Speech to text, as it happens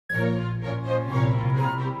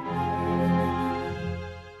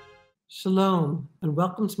Shalom, and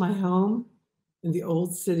welcome to my home in the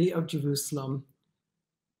old city of Jerusalem.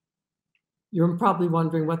 You're probably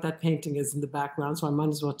wondering what that painting is in the background, so I might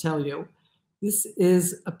as well tell you. This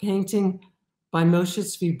is a painting by Moshe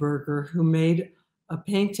Tzvi Berger, who made a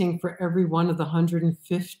painting for every one of the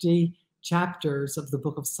 150 chapters of the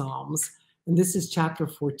book of Psalms. And this is chapter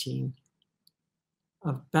 14,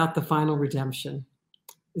 about the final redemption.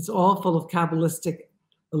 It's all full of Kabbalistic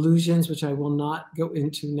allusions, which I will not go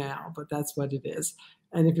into now, but that's what it is.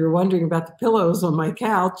 And if you're wondering about the pillows on my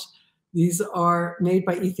couch, these are made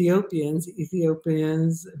by Ethiopians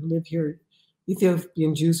who live here,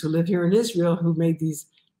 Ethiopian Jews who live here in Israel, who made these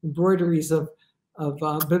embroideries of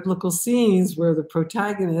biblical scenes where the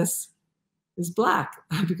protagonist is Black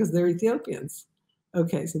because they're Ethiopians.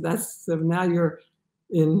 Okay, so now you're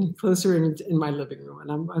closer in my living room, and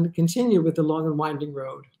I'm going to continue with the long and winding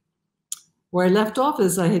road. Where I left off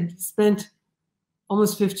is I had spent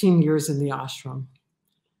almost 15 years in the ashram.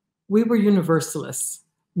 We were universalists,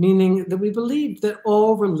 meaning that we believed that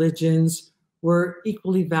all religions were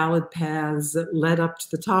equally valid paths that led up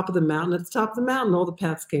to the top of the mountain. At the top of the mountain, all the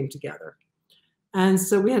paths came together. And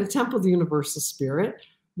so we had a Temple of the Universal Spirit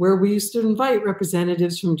where we used to invite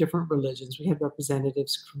representatives from different religions. We had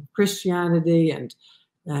representatives from Christianity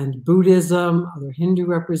and Buddhism, other Hindu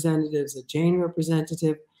representatives, a Jain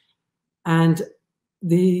representative. And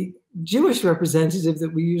the Jewish representative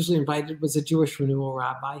that we usually invited was a Jewish renewal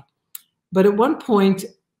rabbi. But at one point,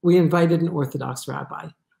 we invited an Orthodox rabbi.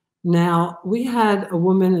 Now, we had a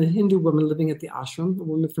Hindu woman living at the ashram, a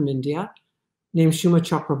woman from India, named Shuma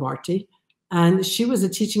Chakravarti. And she was a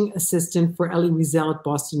teaching assistant for Elie Wiesel at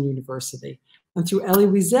Boston University. And through Elie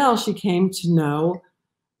Wiesel, she came to know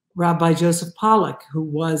Rabbi Joseph Pollack, who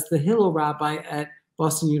was the Hillel rabbi at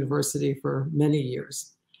Boston University for many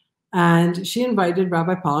years. And she invited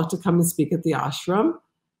Rabbi Pollack to come and speak at the ashram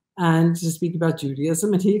and to speak about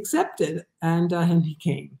Judaism, and he accepted, and he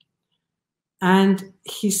came. And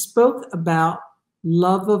he spoke about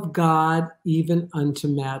love of God even unto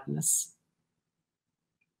madness.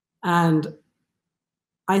 And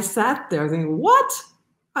I sat there thinking, what?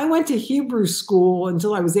 I went to Hebrew school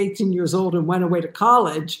until I was 18 years old and went away to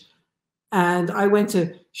college, and I went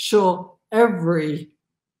to shul every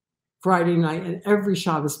Friday night and every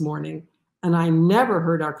Shabbos morning. And I never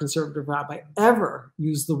heard our conservative rabbi ever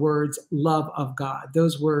use the words love of God.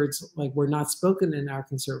 Those words were not spoken in our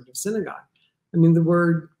conservative synagogue. I mean, the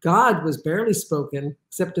word God was barely spoken,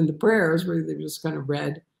 except in the prayers where they were just kind of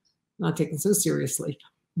read, not taken so seriously.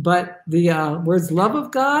 But the words love of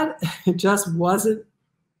God, it just wasn't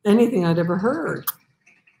anything I'd ever heard.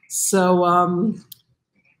 So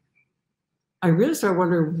I really started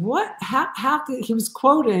wondering how could, he was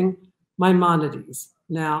quoting Maimonides.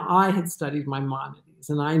 Now, I had studied Maimonides,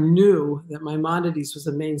 and I knew that Maimonides was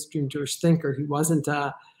a mainstream Jewish thinker. He wasn't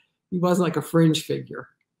like a fringe figure.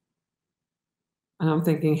 And I'm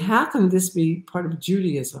thinking, how can this be part of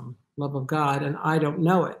Judaism, love of God, and I don't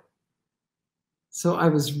know it? So I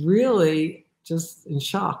was really just in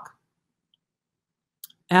shock.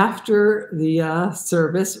 After the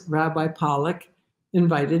service, Rabbi Pollack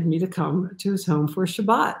invited me to come to his home for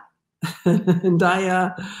Shabbat. And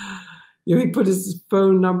he put his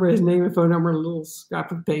phone number, his name and phone number on a little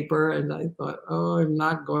scrap of paper. And I thought, oh, I'm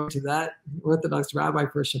not going to that Orthodox rabbi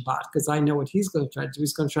for Shabbat because I know what he's going to try to do.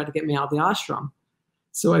 He's going to try to get me out of the ashram.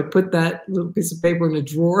 So I put that little piece of paper in a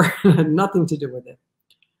drawer and had nothing to do with it.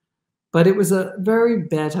 But it was a very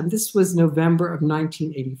bad time. This was November of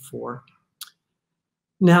 1984.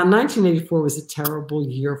 Now, 1984 was a terrible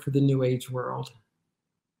year for the New Age world.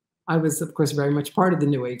 I was, of course, very much part of the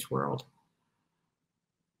New Age world.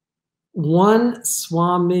 One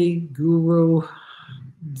Swami, guru,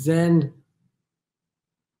 Zen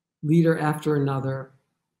leader after another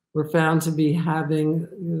were found to be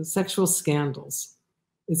having sexual scandals.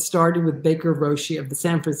 It started with Baker Roshi of the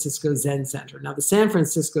San Francisco Zen Center. Now, the San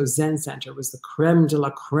Francisco Zen Center was the creme de la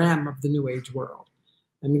creme of the New Age world.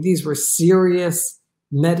 I mean, these were serious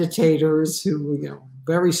meditators who,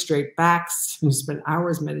 very straight backs, who spent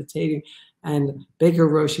hours meditating. And Baker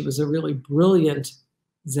Roshi was a really brilliant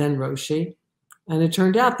Zen Roshi. And it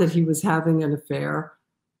turned out that he was having an affair,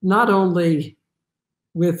 not only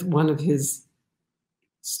with one of his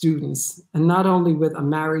students, and not only with a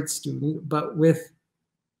married student, but with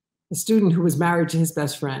a student who was married to his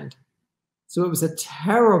best friend. So it was a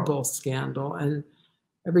terrible scandal, and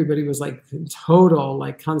everybody was in total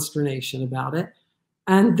consternation about it.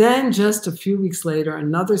 And then just a few weeks later,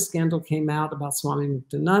 another scandal came out about Swami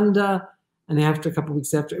Muktananda. And after a couple of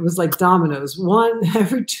weeks after, it was like dominoes. One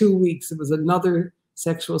every 2 weeks, it was another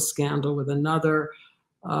sexual scandal with another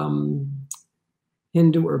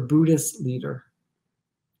Hindu or Buddhist leader.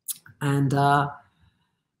 And so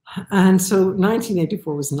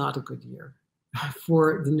 1984 was not a good year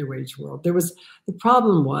for the New Age world. The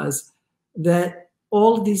problem was that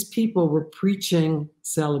all of these people were preaching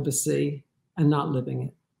celibacy and not living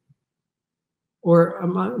it. Or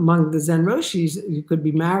among the Zen Roshis, you could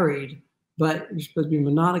be married, but you're supposed to be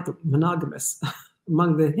monogamous.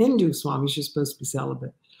 Among the Hindu swamis, you're supposed to be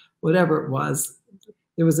celibate. Whatever it was,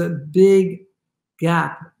 there was a big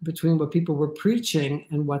gap between what people were preaching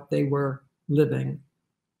and what they were living.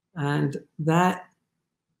 And that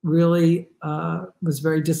really was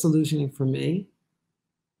very disillusioning for me.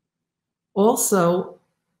 Also,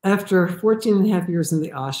 after 14 and a half years in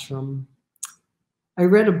the ashram, I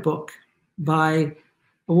read a book by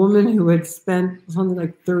a woman who had spent something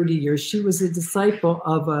like 30 years. She was a disciple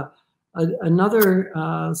of another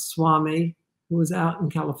Swami who was out in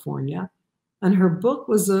California. And her book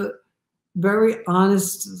was a very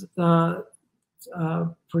honest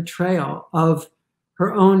portrayal of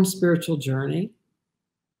her own spiritual journey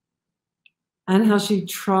and how she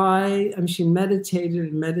she meditated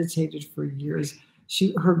and meditated for years.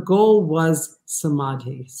 Her goal was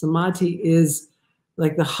samadhi. Samadhi is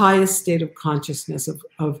like the highest state of consciousness,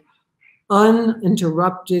 of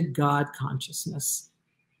uninterrupted God consciousness.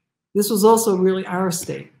 This was also really our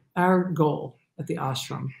state, our goal at the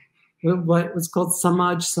ashram, what was called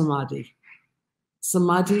samaj samadhi.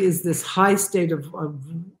 Samadhi is this high state of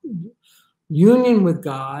union with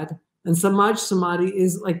God, and samaj samadhi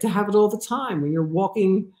is like to have it all the time, when you're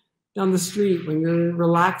walking down the street, when you're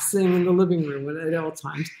relaxing in the living room, at all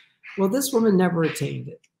times. Well, this woman never attained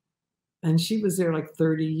it. And she was there like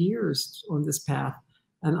 30 years on this path.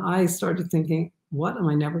 And I started thinking, what, am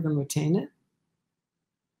I never going to attain it?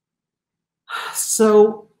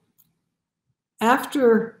 So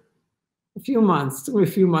after a few months, it took me a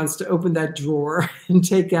few months to open that drawer and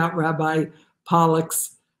take out Rabbi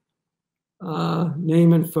Pollack's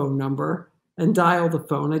name and phone number and dial the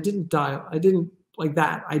phone. I didn't like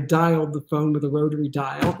that. I dialed the phone with a rotary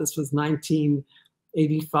dial. This was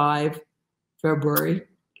 1985, February.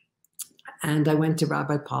 And I went to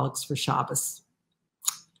Rabbi Pollack's for Shabbos.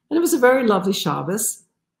 And it was a very lovely Shabbos.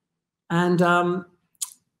 And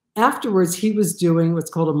afterwards, he was doing what's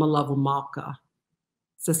called a Malav Malka.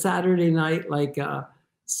 It's a Saturday night, like a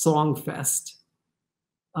song fest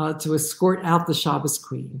to escort out the Shabbos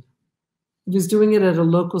queen. He was doing it at a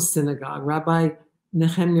local synagogue. Rabbi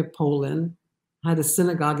Nehemiah Polin had a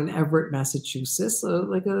synagogue in Everett, Massachusetts,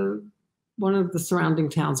 one of the surrounding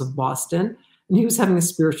towns of Boston. And he was having a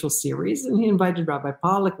spiritual series, and he invited Rabbi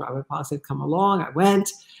Pollack. Rabbi Pollack said, come along. I went,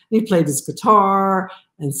 and he played his guitar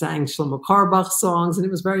and sang Shlomo Carlebach songs, and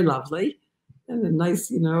it was very lovely and a nice,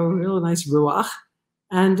 real nice ruach.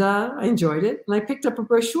 And I enjoyed it. And I picked up a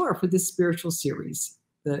brochure for this spiritual series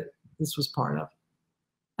that this was part of.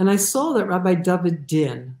 And I saw that Rabbi David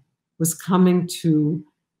Din was coming to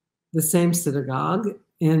the same synagogue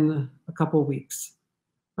in a couple of weeks.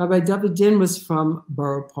 Rabbi David Din was from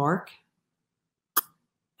Borough Park,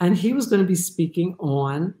 and he was going to be speaking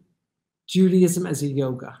on Judaism as a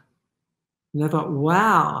yoga. And I thought,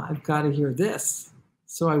 wow, I've got to hear this.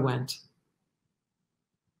 So I went.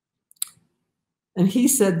 And he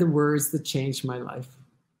said the words that changed my life.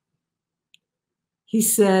 He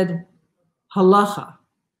said, halacha.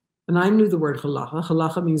 And I knew the word halacha.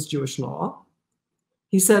 Halacha means Jewish law.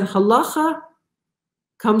 He said, halacha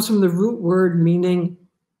comes from the root word meaning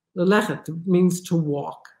lelechet, means to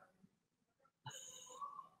walk.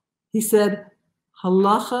 He said,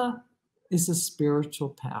 halacha is a spiritual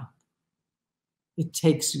path. It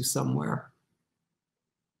takes you somewhere.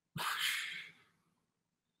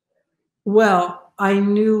 Well, I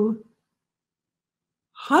knew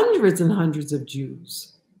hundreds and hundreds of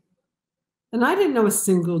Jews. And I didn't know a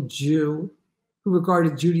single Jew who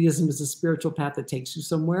regarded Judaism as a spiritual path that takes you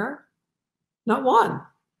somewhere. Not one.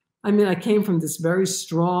 I mean, I came from this very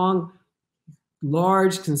strong,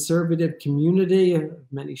 large conservative community of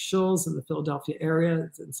many shuls in the Philadelphia area.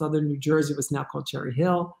 In southern New Jersey, it was now called Cherry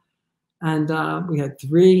Hill. And we had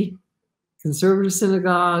 3 conservative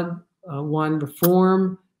synagogues, 1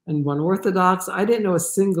 Reform, and 1 Orthodox. I didn't know a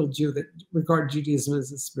single Jew that regarded Judaism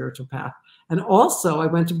as a spiritual path. And also, I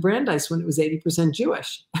went to Brandeis when it was 80%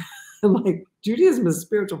 Jewish. I'm like, Judaism is a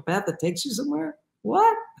spiritual path that takes you somewhere?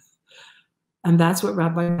 What? And that's what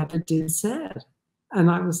Rabbi Abedin said. And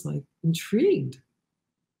I was like intrigued.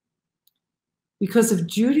 Because if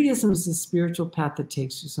Judaism is a spiritual path that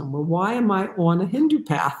takes you somewhere, why am I on a Hindu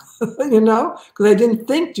path? Because I didn't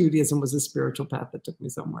think Judaism was a spiritual path that took me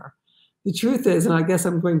somewhere. The truth is, and I guess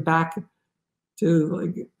I'm going back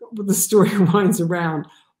to the story winds around,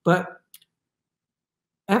 but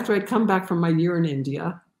after I'd come back from my year in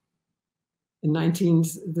India,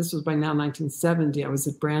 this was by now 1970, I was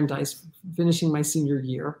at Brandeis finishing my senior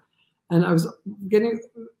year. And I was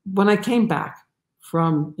when I came back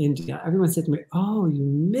from India, everyone said to me, oh, you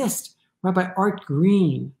missed Rabbi Art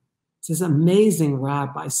Green. It's this amazing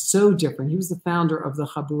rabbi, so different. He was the founder of the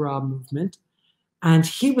Chabura movement. And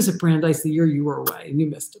he was at Brandeis the year you were away, and you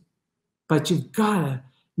missed him. But you've got to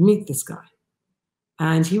meet this guy.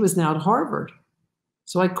 And he was now at Harvard.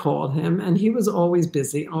 So I called him, and he was always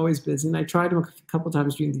busy. And I tried him a couple of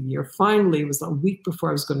times during the year. Finally, it was a week before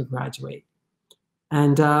I was going to graduate.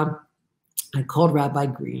 And I called Rabbi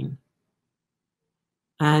Green.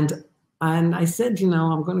 And I said, you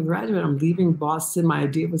know, I'm going to graduate. I'm leaving Boston. My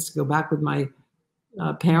idea was to go back with my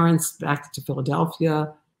parents back to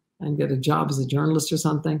Philadelphia and get a job as a journalist or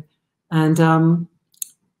something. And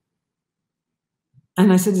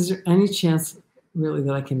I said, is there any chance really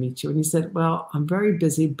that I can meet you? And he said, well, I'm very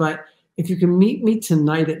busy, but if you can meet me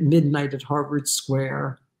tonight at midnight at Harvard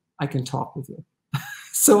Square, I can talk with you.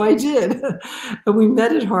 So I did. And we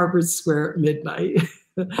met at Harvard Square at midnight.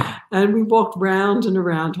 And we walked round and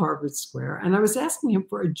around Harvard Square. And I was asking him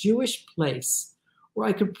for a Jewish place where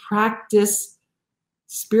I could practice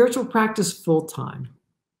spiritual practice full time.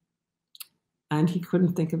 And he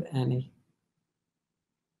couldn't think of any.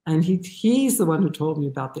 And he's the one who told me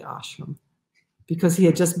about the ashram, because he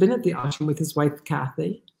had just been at the ashram with his wife,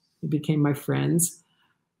 Kathy. They became my friends.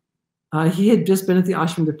 He had just been at the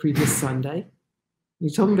ashram the previous Sunday. He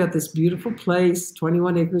told me about this beautiful place,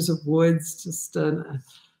 21 acres of woods, just an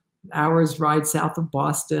hour's ride south of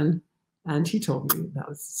Boston. And he told me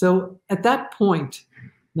about it. So at that point,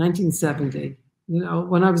 1970, you know,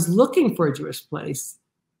 when I was looking for a Jewish place,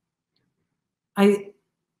 I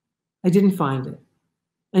didn't find it.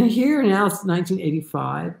 And here now it's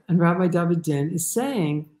 1985, and Rabbi David Din is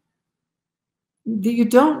saying that you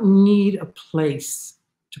don't need a place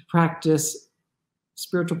to practice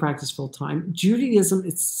spiritual practice full-time. Judaism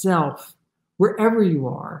itself, wherever you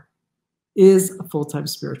are, is a full-time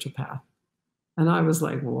spiritual path. And I was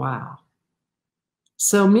like, wow.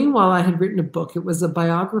 So meanwhile, I had written a book. It was a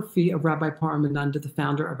biography of Rabbi Paramananda, the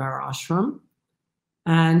founder of our ashram.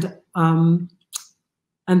 And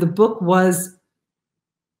the book was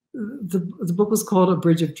the book was called A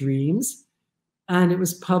Bridge of Dreams, and it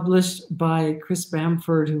was published by Chris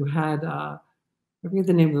Bamford, who had I forget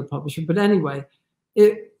the name of the publisher, but anyway,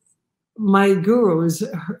 my guru's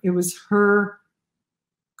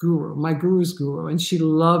guru, and she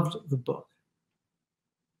loved the book,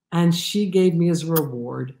 and she gave me as a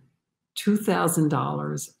reward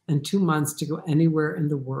 $2,000 and 2 months to go anywhere in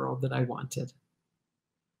the world that I wanted,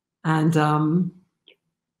 and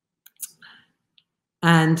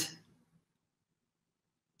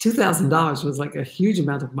 $2,000 was like a huge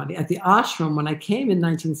amount of money. At the ashram, when I came in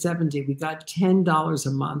 1970, we got $10 a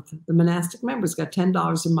month. The monastic members got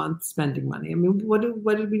 $10 a month spending money. I mean, what did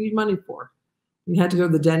we need money for? We had to go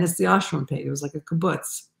to the dentist, the ashram paid. It was like a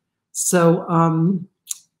kibbutz. So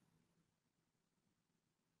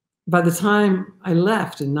by the time I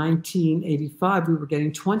left in 1985, we were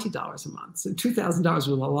getting $20 a month. So $2,000 was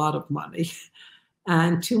a lot of money.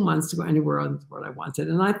 And 2 months to go anywhere on what I wanted.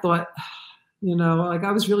 And I thought, you know, like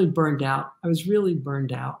I was really burned out.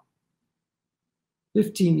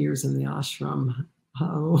 15 years in the ashram.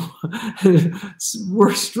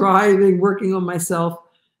 We're striving, working on myself,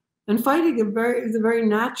 and fighting the very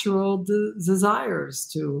natural desires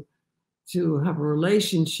to have a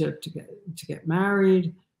relationship, to get married.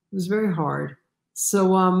 It was very hard.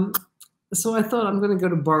 So I thought I'm going to go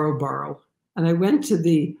to Borough. And I went to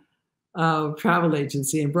the travel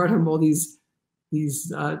agency and brought him all these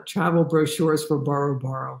travel brochures for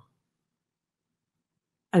Borough.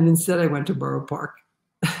 And instead I went to Borough Park.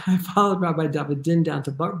 I followed Rabbi David Din down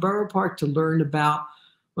to Borough Park to learn about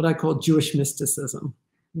what I call Jewish mysticism,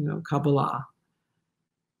 you know, Kabbalah.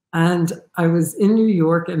 And I was in New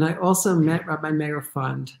York, and I also met Rabbi Meir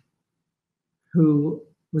Fund, who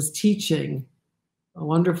was teaching a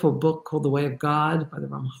wonderful book called The Way of God by the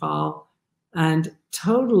Ramchal, and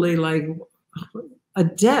totally like a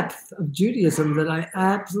depth of Judaism that I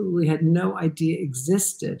absolutely had no idea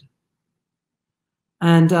existed.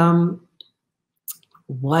 And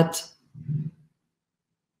what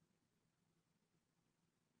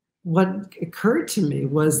occurred to me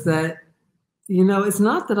was that, you know, it's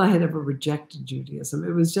not that I had ever rejected Judaism.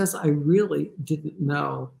 It was just I really didn't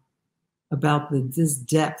know about this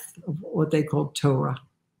depth of what they called Torah.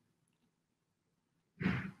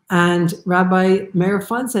 And Rabbi Meir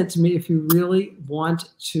Fund said to me, if you really want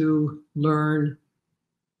to learn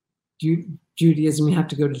Judaism, you have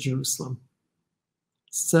to go to Jerusalem.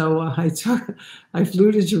 So I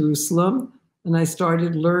flew to Jerusalem and I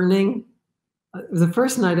started learning. The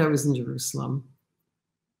first night I was in Jerusalem,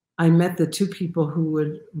 I met the two people who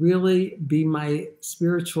would really be my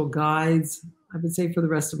spiritual guides, I would say, for the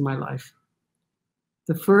rest of my life.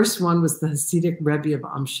 The first one was the Hasidic Rebbe of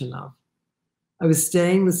Amshinov. I was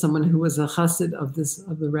staying with someone who was a Chassid of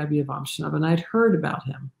the Rebbe of Amshinov, and I'd heard about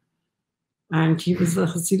him. And he was a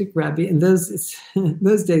Hasidic Rebbe. And those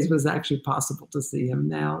days it was actually possible to see him.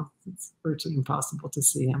 Now it's virtually impossible to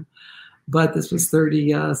see him. But this was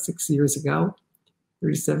 36 years ago,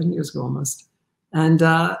 37 years ago almost. And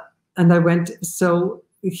I went, so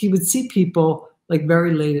he would see people like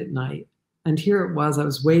very late at night. And here it was, I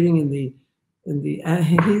was waiting he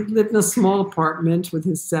lived in a small apartment with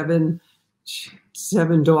his seven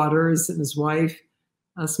daughters and his wife,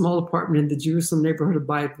 a small apartment in the Jerusalem neighborhood of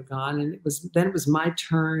Bayit Vagan. And it was my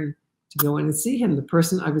turn to go in and see him. The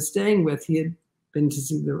person I was staying with, he had been to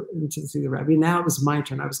see the Rebbe. Now it was my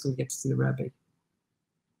turn. I was going to get to see the Rebbe.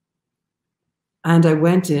 And I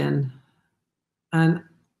went in, and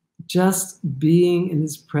just being in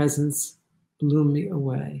his presence blew me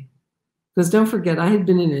away. Because don't forget, I had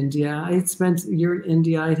been in India. I had spent a year in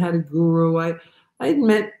India. I'd had a guru. I had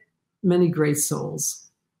met many great souls.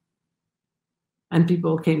 And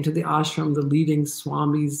people came to the ashram, the leading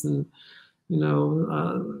swamis and,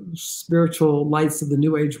 spiritual lights of the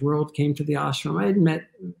New Age world came to the ashram. I had met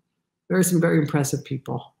some very impressive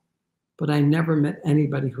people, but I never met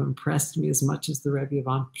anybody who impressed me as much as the Rebbe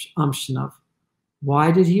of Amshinov.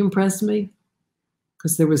 Why did he impress me?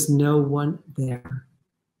 Because there was no one there.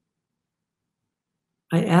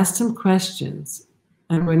 I asked him questions,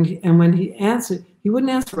 and when he answered, he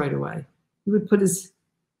wouldn't answer right away. He would put his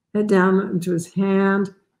head down into his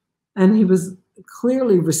hand, and he was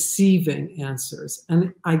clearly receiving answers.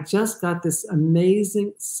 And I just got this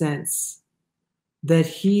amazing sense that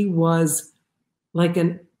he was like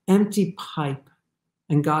an empty pipe,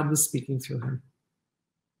 and God was speaking through him.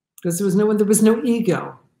 Because there was no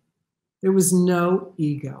ego. There was no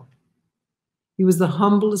ego. He was the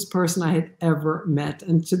humblest person I had ever met.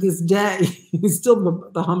 And to this day, he's still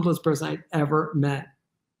the humblest person I had ever met.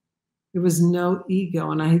 There was no ego.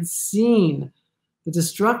 And I had seen the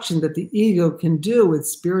destruction that the ego can do with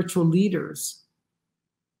spiritual leaders.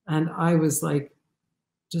 And I was like,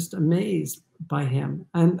 just amazed by him.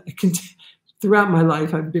 And throughout my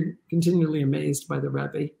life, I've been continually amazed by the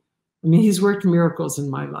Rebbe. I mean, he's worked miracles in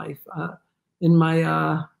my life. In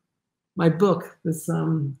my book,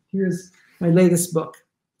 here's my latest book.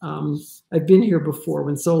 I've been here before,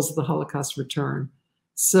 When Souls of the Holocaust Return.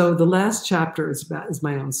 So the last chapter is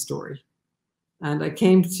my own story. And I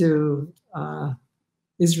came to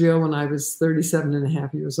Israel when I was 37 and a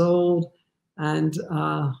half years old. And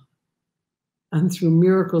through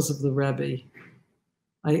miracles of the Rebbe,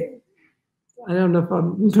 I don't know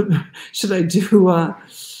if should I do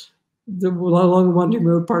the Long Wandering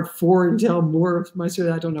Road Part 4 and tell more of my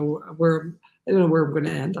story. I don't know where I'm going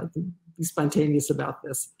to end. I can be spontaneous about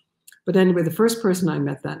this. But anyway, the first person I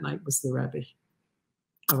met that night was the Rebbe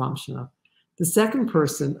of Amshinov. The second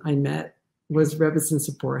person I met was Rebbetzin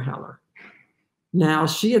Sephora Heller. Now,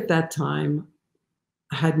 she at that time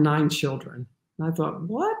had 9 children. And I thought,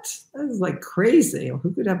 what? That is like crazy.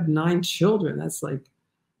 Who could have 9 children? That's like,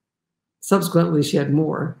 subsequently she had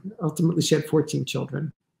more. Ultimately, she had 14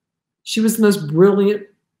 children. She was the most brilliant,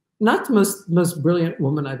 not the most brilliant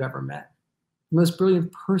woman I've ever met, the most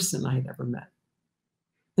brilliant person I had ever met.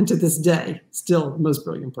 And to this day, still the most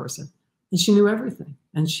brilliant person. And she knew everything.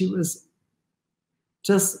 And she was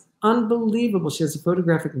just unbelievable. She has a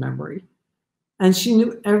photographic memory. And she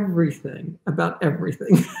knew everything about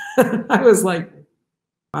everything. I was like,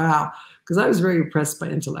 wow. Because I was very impressed by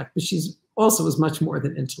intellect. But she's also was much more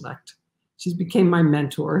than intellect. She became my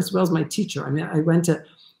mentor as well as my teacher. I mean, I went to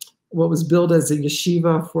what was billed as a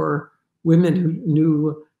yeshiva for women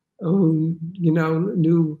who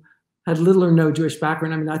had little or no Jewish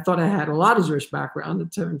background. I mean, I thought I had a lot of Jewish background.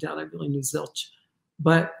 It turned out I really knew zilch.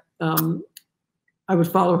 But I would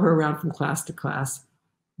follow her around from class to class.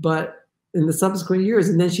 But in the subsequent years,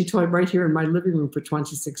 and then she taught right here in my living room for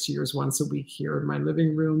 26 years, once a week here in my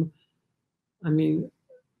living room. I mean,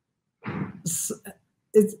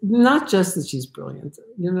 it's not just that she's brilliant,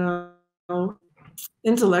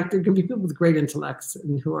 intellect, there can be people with great intellects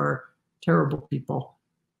and who are terrible people.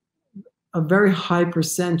 A very high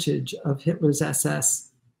percentage of Hitler's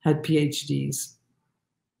SS had PhDs.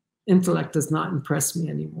 Intellect does not impress me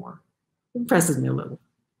anymore. It impresses me a little.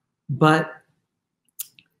 But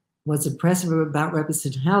what's impressive about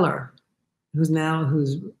Rebbetzin Heller,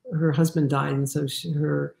 who's her husband died, and so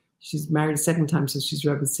she's married a second time, so she's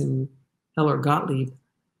Rebbetzin Heller Gottlieb.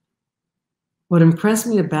 what impressed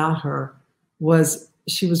me about her was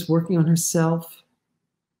she was working on herself.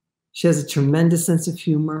 She has a tremendous sense of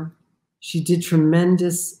humor. She did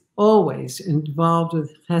tremendous, always involved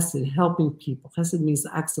with chesed, helping people. Chesed means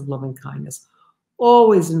acts of loving kindness.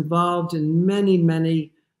 Always involved in many,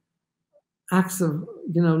 many acts of,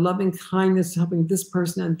 loving kindness, helping this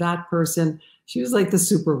person and that person. She was like the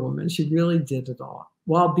superwoman. She really did it all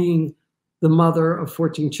while being the mother of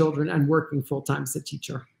 14 children and working full-time as a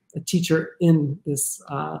teacher in this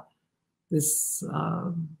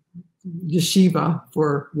yeshiva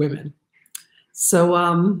for women. So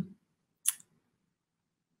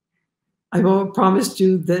I promised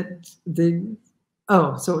you that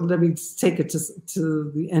so let me take it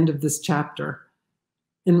to the end of this chapter.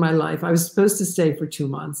 In my life, I was supposed to stay for 2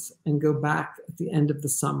 months and go back at the end of the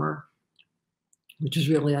summer, which was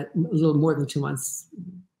really a little more than 2 months.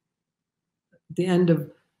 The end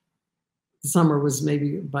of the summer was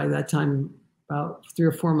maybe by that time about 3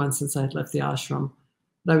 or 4 months since I had left the ashram.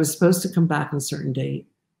 But I was supposed to come back on a certain date.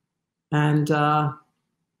 And I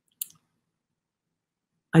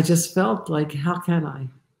just felt like, how can I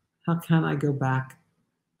go back?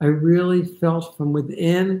 I really felt from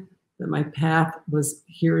within that my path was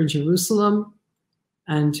here in Jerusalem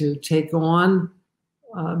and to take on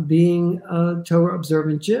being a Torah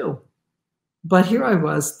observant Jew. But here I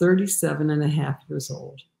was, 37 and a half years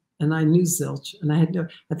old, and I knew zilch. And I had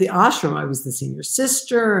at the ashram, I was the senior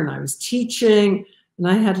sister and I was teaching, and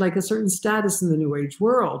I had like a certain status in the New Age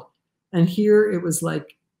world. And here it was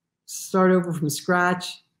like start over from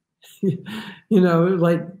scratch,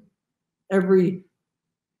 like every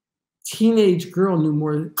teenage girl knew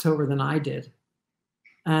more Torah than I did.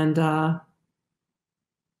 And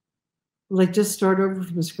just start over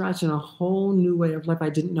from scratch in a whole new way of life. I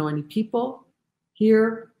didn't know any people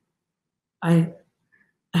here. I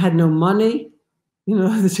had no money. The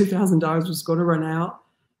 $2,000 was going to run out.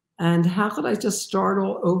 And how could I just start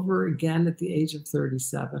all over again at the age of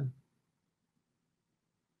 37?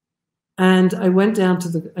 And I went to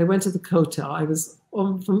the Kotel. I was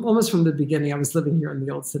almost from the beginning. I was living here in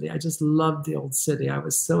the old city. I just loved the old city. I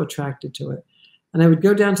was so attracted to it. And I would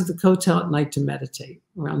go down to the Kotel at night to meditate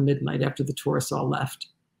around midnight after the tourists all left.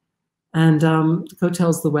 And the Kotel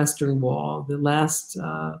is the Western Wall, the last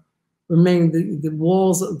remaining, the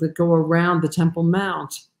walls that go around the Temple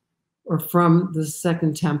Mount are from the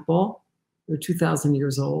Second Temple. They're 2,000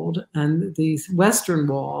 years old. And the Western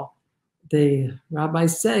Wall, the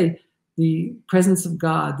rabbis say, the presence of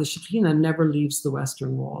God, the Shekinah, never leaves the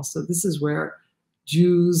Western Wall. So this is where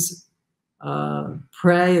Jews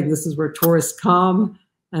pray, and this is where tourists come.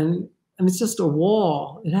 And it's just a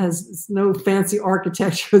wall. It's no fancy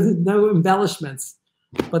architecture, no embellishments,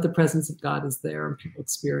 but the presence of God is there and people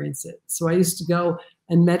experience it. So I used to go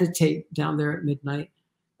and meditate down there at midnight.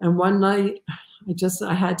 And one night,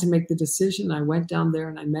 I had to make the decision. I went down there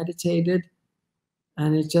and I meditated,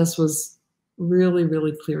 and it just was really,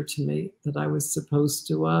 really clear to me that I was supposed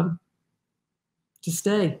to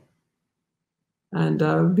stay and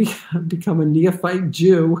become a neophyte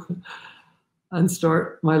Jew and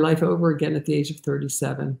start my life over again at the age of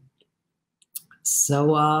 37.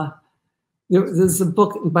 So there's a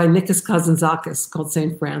book by Nikos Kazantzakis called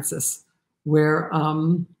St. Francis, where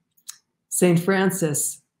St.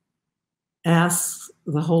 Francis asks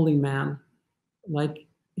the holy man,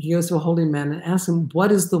 he goes to a holy man and asks him,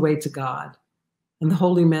 what is the way to God? And the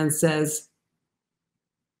holy man says,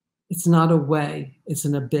 it's not a way, it's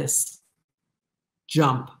an abyss.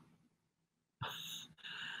 Jump.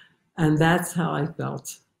 And that's how I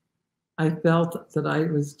felt. I felt that I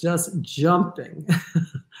was just jumping.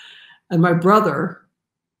 And my brother,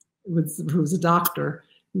 who was a doctor,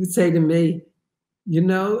 he would say to me,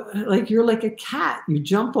 you're like a cat. You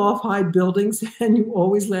jump off high buildings and you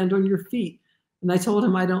always land on your feet. And I told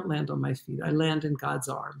him, I don't land on my feet. I land in God's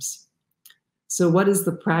arms. So what is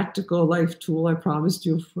the practical life tool? I promised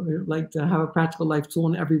you to have a practical life tool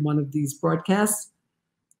in every one of these broadcasts.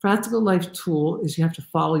 Practical life tool is you have to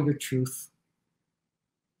follow your truth.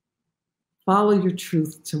 Follow your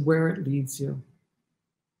truth to where it leads you.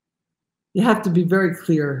 You have to be very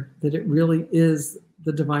clear that it really is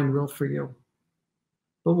the divine will for you.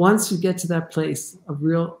 But once you get to that place of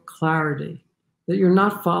real clarity, that you're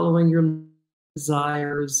not following your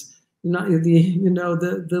desires,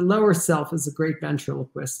 the lower self is a great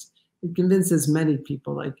ventriloquist. It convinces many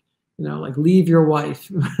people, like leave your wife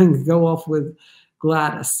and go off with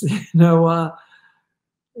Gladys.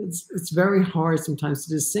 It's very hard sometimes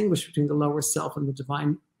to distinguish between the lower self and the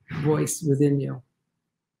divine voice within you.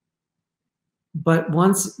 But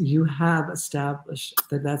once you have established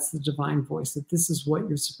that that's the divine voice, that this is what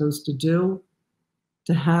you're supposed to do,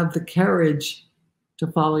 to have the courage to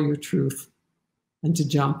follow your truth and to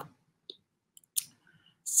jump.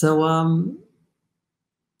 So,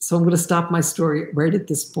 so I'm going to stop my story right at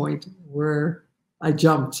this point where I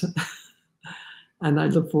jumped. And I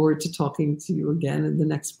look forward to talking to you again in the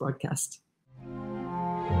next broadcast.